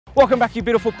Welcome back, you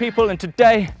beautiful people, and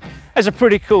today is a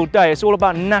pretty cool day. It's all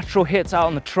about natural hits out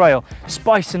on the trail,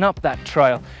 spicing up that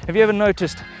trail. Have you ever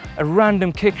noticed a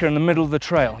random kicker in the middle of the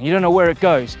trail? You don't know where it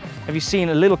goes. Have you seen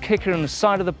a little kicker on the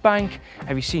side of the bank?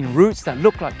 Have you seen roots that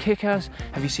look like kickers?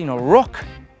 Have you seen a rock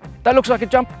that looks like a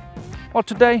jump? Well,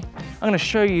 today I'm going to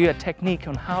show you a technique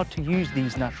on how to use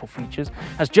these natural features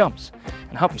as jumps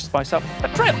and help you spice up a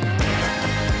trail.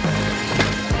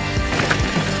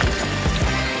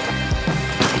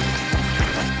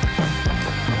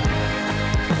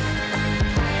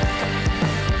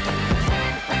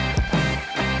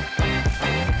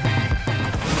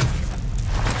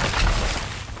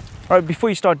 All right, before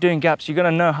you start doing gaps, you're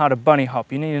gonna know how to bunny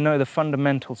hop. You need to know the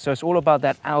fundamentals. So it's all about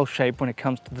that L shape when it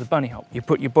comes to the bunny hop. You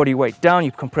put your body weight down,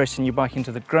 you're compressing your bike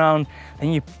into the ground,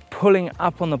 then you're pulling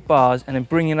up on the bars and then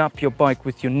bringing up your bike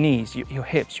with your knees, your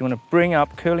hips. You wanna bring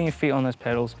up, curling your feet on those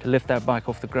pedals to lift that bike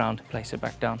off the ground, place it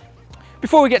back down.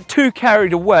 Before we get too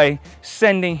carried away,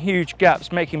 sending huge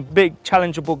gaps, making big,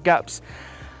 challengeable gaps,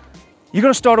 you're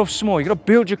gonna start off small. You gotta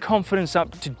build your confidence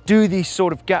up to do these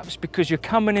sort of gaps because you're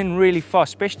coming in really fast,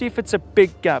 especially if it's a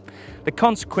big gap. The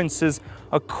consequences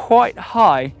are quite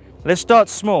high. Let's start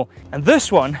small. And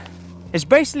this one is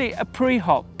basically a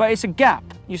pre-hop, but it's a gap.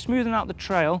 You're smoothing out the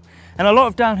trail, and a lot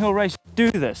of downhill racers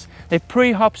do this. They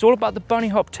pre-hop. It's all about the bunny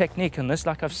hop technique in this,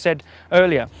 like I've said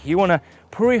earlier. You wanna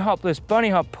pre-hop this bunny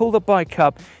hop, pull the bike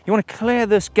up. You wanna clear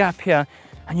this gap here,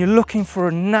 and you're looking for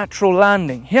a natural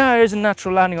landing. Here is a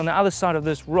natural landing on the other side of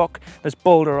this rock, this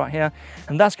boulder right here,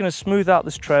 and that's going to smooth out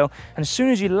this trail. And as soon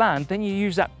as you land, then you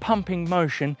use that pumping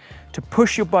motion to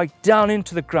push your bike down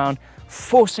into the ground,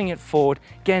 forcing it forward,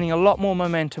 gaining a lot more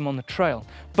momentum on the trail.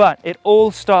 But it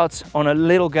all starts on a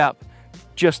little gap,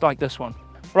 just like this one.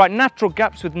 Right, natural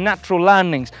gaps with natural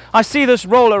landings. I see this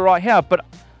roller right here, but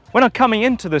when I'm coming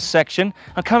into this section,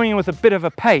 I'm coming in with a bit of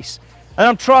a pace. And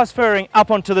I'm transferring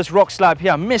up onto this rock slab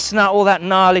here, missing out all that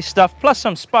gnarly stuff, plus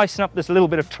I'm spicing up this little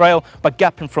bit of trail by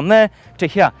gapping from there to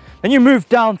here. Then you move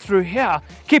down through here,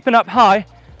 keeping up high.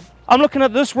 I'm looking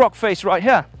at this rock face right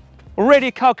here.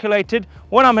 Already calculated,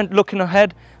 when I'm looking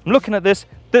ahead, I'm looking at this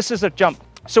is a jump.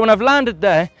 So when I've landed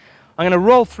there, I'm gonna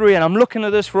roll through and I'm looking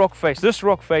at this rock face. This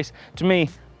rock face, to me,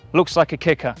 looks like a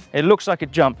kicker. It looks like a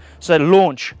jump. So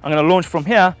launch, I'm gonna launch from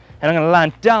here, and I'm gonna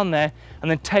land down there, and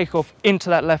then take off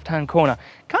into that left-hand corner.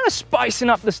 Kind of spicing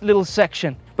up this little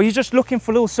section. But you're just looking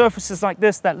for little surfaces like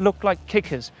this that look like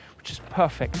kickers, which is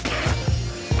perfect.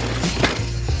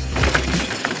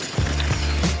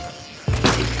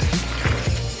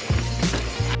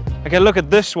 Okay, look at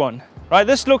this one, right?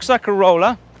 This looks like a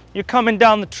roller. You're coming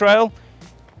down the trail,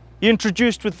 you're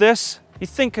introduced with this, you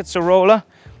think it's a roller,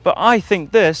 but I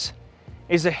think this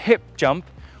is a hip jump,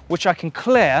 which I can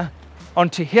clear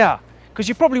onto here. Because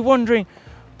you're probably wondering,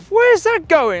 where's that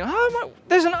going?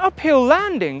 There's an uphill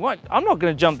landing. What? I'm not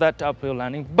going to jump that uphill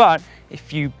landing. But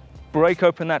if you break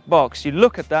open that box, you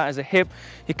look at that as a hip,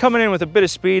 you're coming in with a bit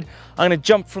of speed. I'm going to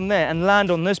jump from there and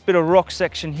land on this bit of rock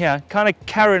section here, kind of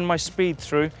carrying my speed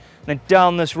through, and then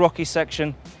down this rocky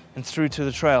section and through to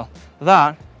the trail.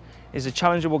 That is a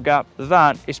challengeable gap.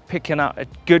 That is picking out a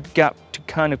good gap to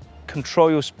kind of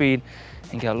control your speed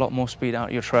and get a lot more speed out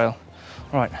of your trail.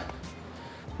 All right.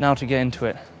 Now to get into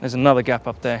it, there's another gap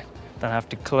up there that I have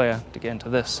to clear to get into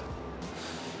this.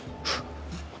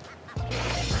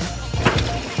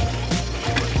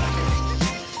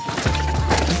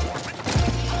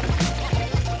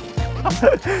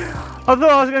 I thought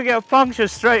I was going to get a puncture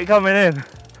straight coming in.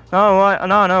 Now I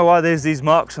know why there's these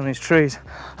marks on these trees.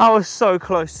 I was so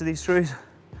close to these trees.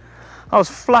 I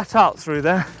was flat out through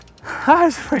there. That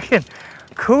is freaking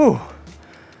cool.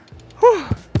 Whew.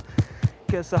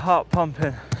 Gets the heart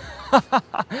pumping.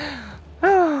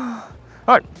 All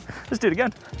right, let's do it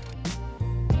again.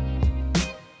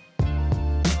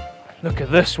 Look at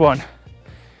this one.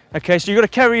 Okay, so you've got to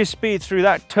carry your speed through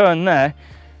that turn there.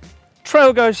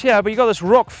 Trail goes here, but you've got this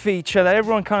rock feature that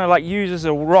everyone kind of like uses,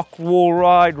 a rock wall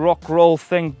ride, rock roll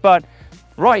thing. But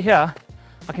right here,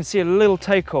 I can see a little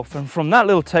takeoff, and from that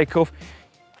little takeoff,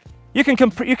 you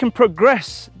can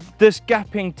progress this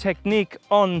gapping technique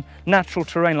on natural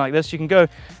terrain like this. You can go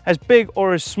as big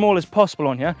or as small as possible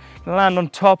on here. You can land on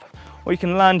top, or you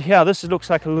can land here. This looks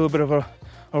like a little bit of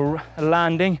a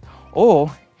landing.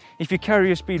 Or if you carry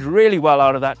your speed really well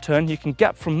out of that turn, you can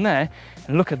gap from there,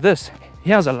 and look at this.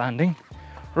 Here's a landing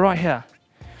right here.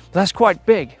 That's quite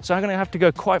big, so you're gonna have to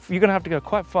go quite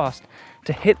fast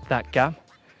to hit that gap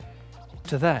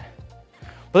to there.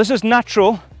 But this is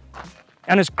natural,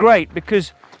 and it's great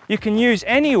because you can use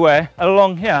anywhere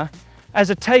along here as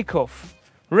a takeoff,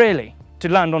 really, to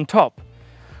land on top.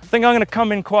 I think I'm going to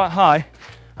come in quite high.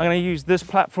 I'm going to use this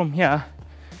platform here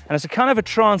And it's a kind of a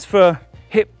transfer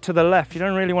hip to the left. You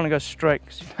don't really want to go straight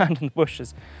because you land in the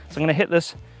bushes. So I'm going to hit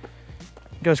this,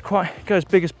 go as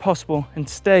big as possible and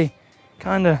stay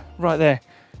kind of right there.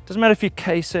 Doesn't matter if you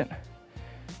case it,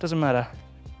 doesn't matter.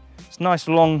 It's a nice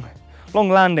long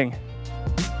landing.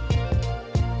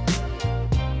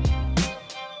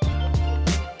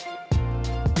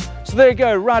 So there you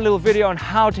go, rad little video on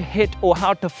how to hit or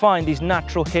how to find these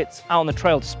natural hits out on the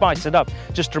trail to spice it up.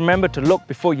 Just remember to look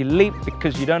before you leap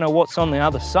because you don't know what's on the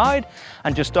other side,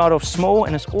 and just start off small,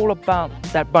 and it's all about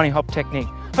that bunny hop technique.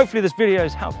 Hopefully this video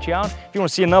has helped you out. If you want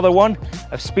to see another one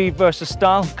of speed versus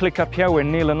style, click up here where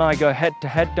Neil and I go head to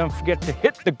head. Don't forget to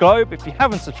hit the globe if you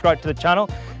haven't subscribed to the channel,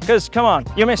 because come on,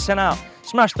 you're missing out.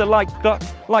 Smash the like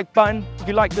button if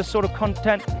you like this sort of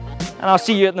content, and I'll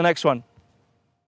see you at the next one.